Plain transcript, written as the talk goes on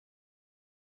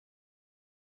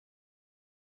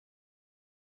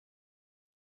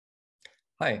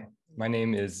Hi, my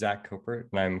name is Zack Koppert,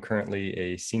 and I'm currently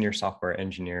a senior software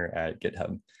engineer at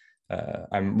GitHub.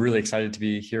 I'm really excited to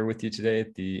be here with you today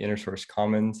at the InnerSource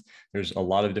Commons. There's a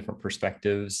lot of different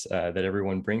perspectives that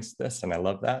everyone brings to this, and I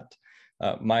love that.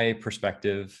 My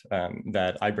perspective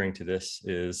that I bring to this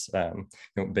is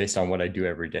based on what I do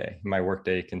every day. My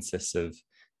workday consists of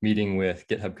meeting with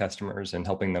GitHub customers and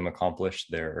helping them accomplish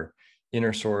their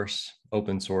inner source,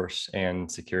 open source,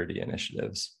 and security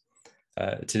initiatives.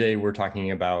 Today, we're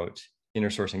talking about inner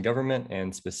source in government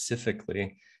and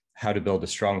specifically how to build a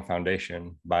strong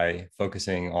foundation by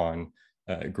focusing on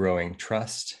growing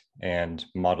trust and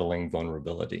modeling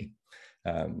vulnerability,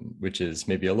 which is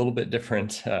maybe a little bit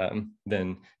different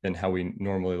than how we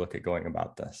normally look at going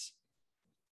about this.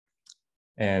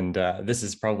 And this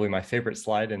is probably my favorite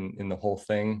slide in the whole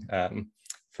thing.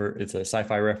 It's a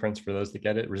sci-fi reference for those that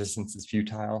get it. Resistance is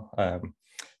futile.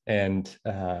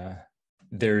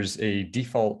 There's a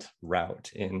default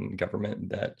route in government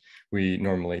that we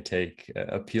normally take,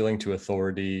 appealing to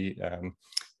authority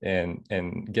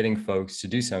and getting folks to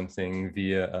do something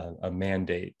via a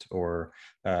mandate or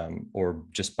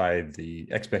just by the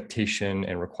expectation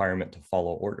and requirement to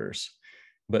follow orders.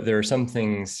 But there are some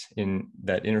things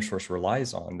that InnerSource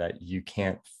relies on that you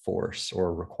can't force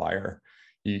or require.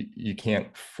 You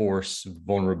can't force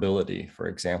vulnerability, for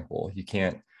example. You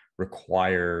can't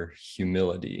require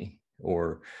humility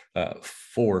or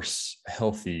force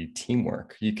healthy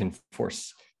teamwork. You can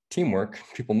force teamwork.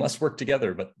 People must work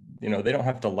together, but they don't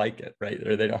have to like it, right?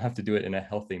 Or they don't have to do it in a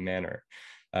healthy manner.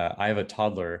 I have a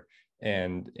toddler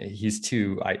and he's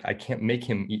 2. I can't make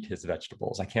him eat his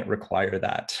vegetables. I can't require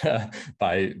that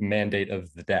by mandate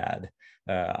of the dad.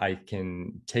 I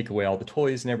can take away all the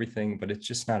toys and everything, but it's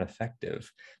just not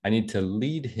effective. I need to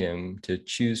lead him to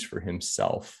choose for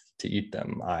himself to eat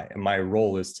them. My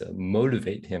role is to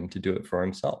motivate him to do it for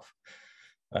himself.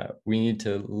 We need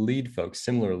to lead folks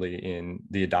similarly in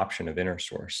the adoption of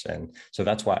InnerSource. And so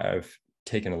that's why I've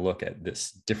taken a look at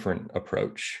this different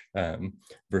approach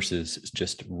versus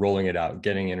just rolling it out,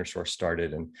 getting InnerSource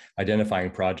started and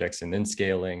identifying projects and then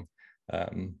scaling.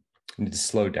 Need to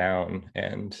slow down.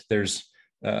 And there's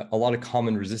a lot of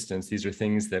common resistance. These are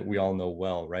things that we all know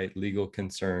well, right? Legal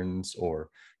concerns or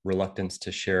reluctance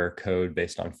to share code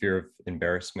based on fear of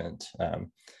embarrassment.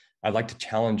 I'd like to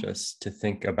challenge us to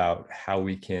think about how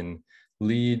we can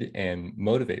lead and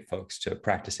motivate folks to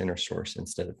practice InnerSource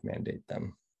instead of mandate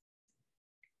them.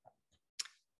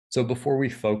 So before we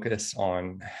focus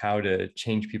on how to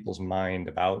change people's mind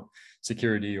about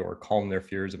security or calm their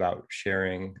fears about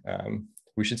sharing,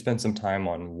 we should spend some time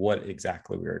on what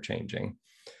exactly we are changing.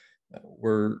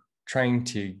 We're trying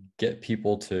to get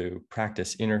people to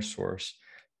practice InnerSource,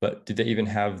 but do they even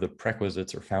have the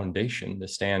prerequisites or foundation to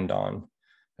stand on?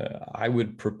 I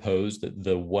would propose that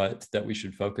the what that we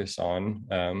should focus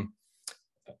on,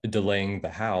 delaying the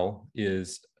how,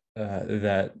 is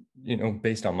that,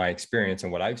 based on my experience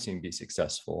and what I've seen be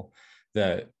successful,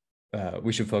 that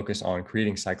we should focus on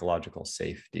creating psychological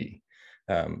safety,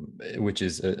 which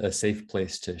is a safe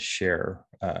place to share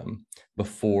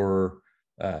before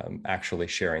actually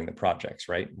sharing the projects,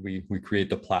 right? We create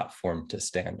the platform to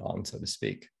stand on, so to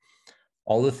speak.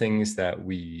 All the things that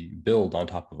we build on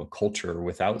top of a culture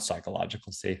without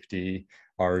psychological safety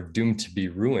are doomed to be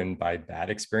ruined by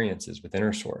bad experiences with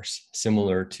InnerSource,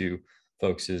 similar to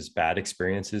folks' bad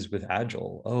experiences with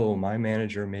Agile. Oh, my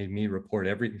manager made me report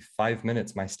every 5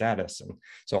 minutes my status, and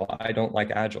so I don't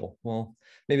like Agile. Well,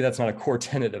 maybe that's not a core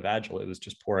tenet of Agile. It was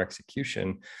just poor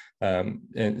execution.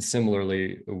 And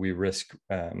similarly, we risk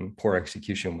poor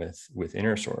execution with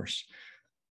InnerSource.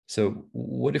 So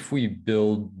what if we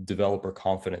build developer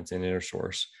confidence in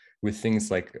InnerSource with things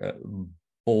like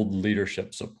bold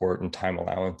leadership support and time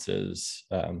allowances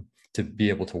to be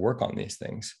able to work on these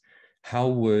things? How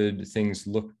would things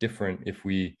look different if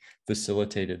we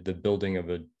facilitated the building of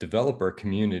a developer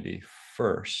community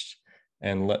first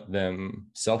and let them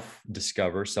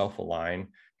self-discover, self-align,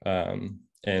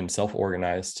 and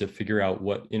self-organize to figure out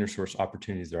what InnerSource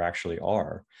opportunities there actually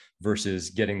are, versus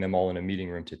getting them all in a meeting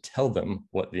room to tell them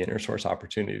what the InnerSource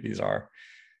opportunities are?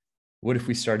 What if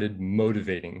we started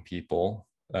motivating people,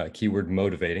 keyword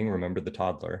motivating, remember the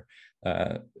toddler,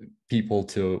 people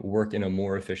to work in a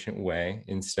more efficient way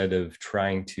instead of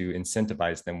trying to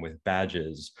incentivize them with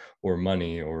badges or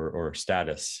money or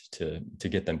status to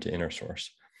get them to InnerSource?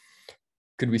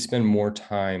 Could we spend more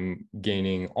time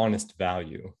gaining honest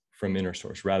value from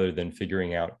InnerSource rather than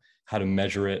figuring out how to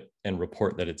measure it and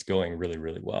report that it's going really,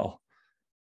 really well?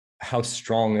 How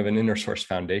strong of an InnerSource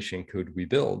foundation could we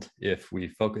build if we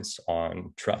focus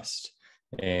on trust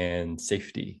and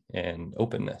safety and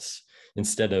openness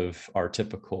instead of our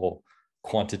typical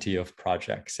quantity of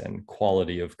projects and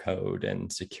quality of code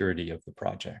and security of the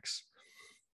projects.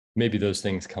 Maybe those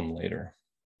things come later.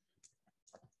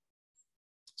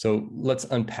 So let's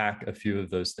unpack a few of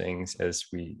those things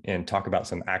and talk about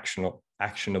some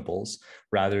actionables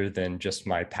rather than just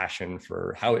my passion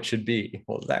for how it should be.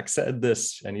 Well, Zack said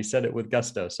this and he said it with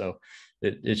gusto, so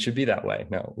it should be that way.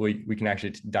 No, we can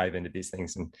actually dive into these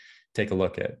things and take a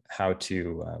look at how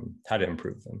to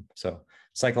improve them. So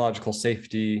psychological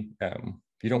safety,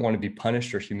 you don't want to be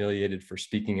punished or humiliated for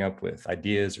speaking up with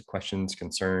ideas or questions,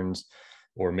 concerns,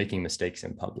 or making mistakes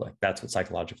in public. That's what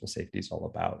psychological safety is all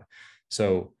about.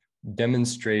 So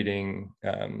demonstrating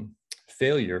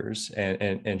failures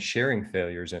and sharing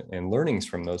failures and learnings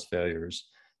from those failures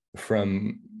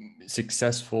from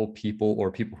successful people or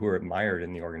people who are admired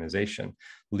in the organization,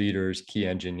 leaders, key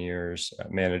engineers,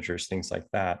 managers, things like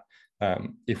that.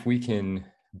 If we can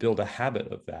build a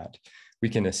habit of that, we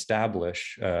can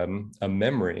establish a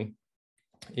memory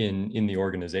in the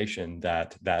organization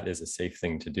that is a safe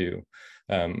thing to do,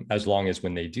 as long as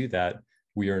when they do that,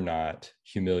 we are not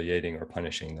humiliating or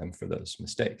punishing them for those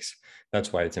mistakes.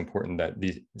 That's why it's important that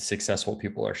these successful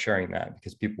people are sharing that,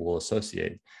 because people will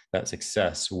associate that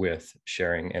success with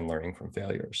sharing and learning from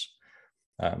failures.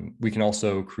 We can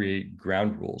also create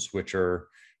ground rules, which are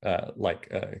like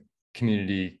a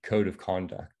community code of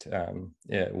conduct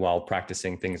while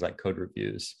practicing things like code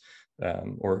reviews,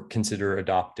 or consider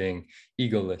adopting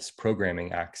egoless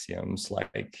programming axioms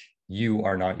like you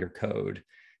are not your code,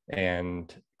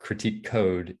 and critique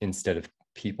code instead of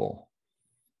people.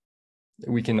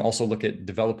 We can also look at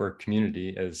developer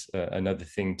community as another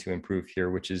thing to improve here,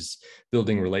 which is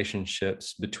building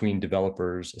relationships between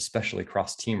developers, especially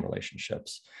cross-team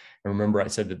relationships. And remember, I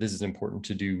said that this is important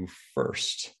to do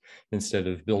first instead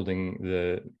of building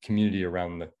the community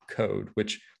around the code,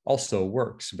 which also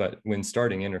works. But when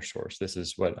starting InnerSource, this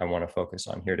is what I want to focus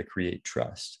on here to create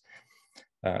trust.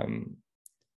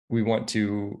 We want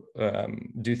to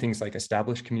do things like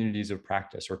establish communities of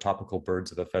practice or topical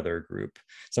birds of a feather group,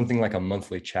 something like a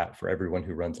monthly chat for everyone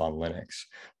who runs on Linux,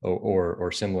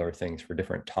 or similar things for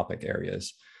different topic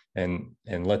areas, and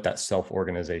let that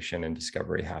self-organization and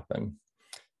discovery happen.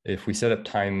 If we set up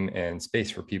time and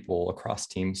space for people across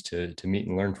teams to meet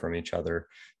and learn from each other,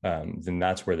 then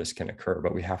that's where this can occur.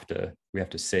 But we have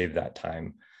to save that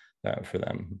time for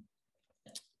them.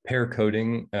 Pair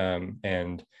coding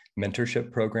and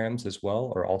mentorship programs as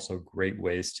well are also great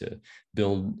ways to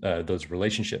build those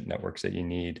relationship networks that you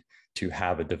need to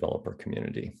have a developer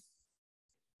community.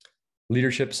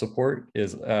 Leadership support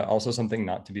is also something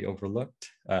not to be overlooked.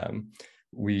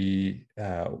 We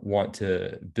want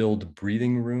to build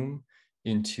breathing room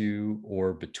into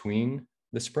or between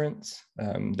the sprints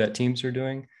that teams are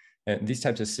doing. And these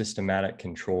types of systematic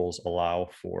controls allow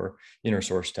for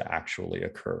InnerSource to actually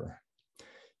occur.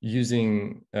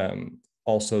 Using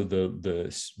also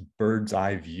the bird's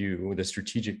eye view, the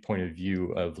strategic point of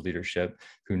view of leadership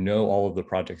who know all of the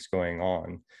projects going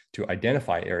on to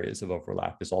identify areas of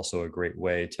overlap is also a great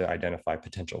way to identify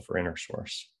potential for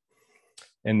InnerSource.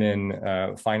 And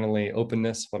then finally,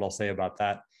 openness. What I'll say about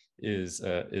that is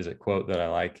a quote that I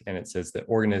like, and it says that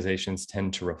organizations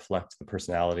tend to reflect the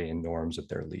personality and norms of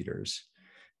their leaders.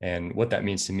 And what that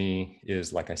means to me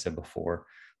is, like I said before,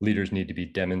 leaders need to be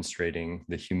demonstrating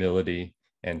the humility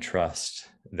and trust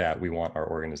that we want our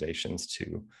organizations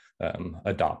to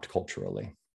adopt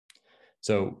culturally.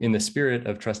 So in the spirit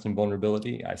of trust and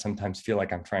vulnerability, I sometimes feel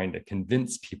like I'm trying to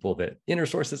convince people that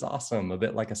InnerSource is awesome, a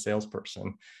bit like a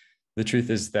salesperson. The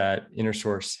truth is that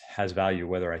InnerSource has value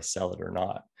whether I sell it or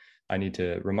not. I need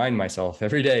to remind myself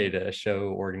every day to show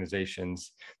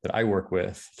organizations that I work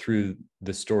with through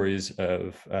the stories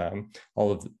of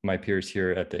all of my peers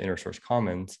here at the InnerSource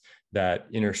Commons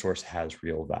that InnerSource has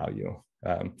real value.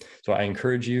 So I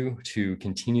encourage you to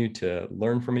continue to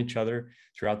learn from each other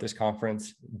throughout this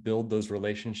conference, build those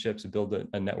relationships, build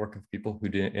a network of people who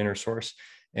do InnerSource,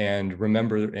 and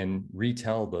remember and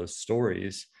retell those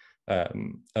stories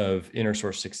of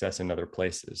InnerSource success in other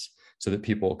places so that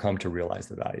people come to realize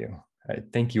the value.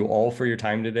 Thank you all for your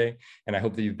time today, and I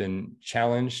hope that you've been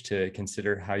challenged to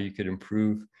consider how you could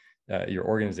improve your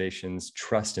organization's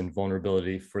trust and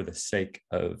vulnerability for the sake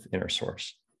of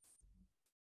InnerSource.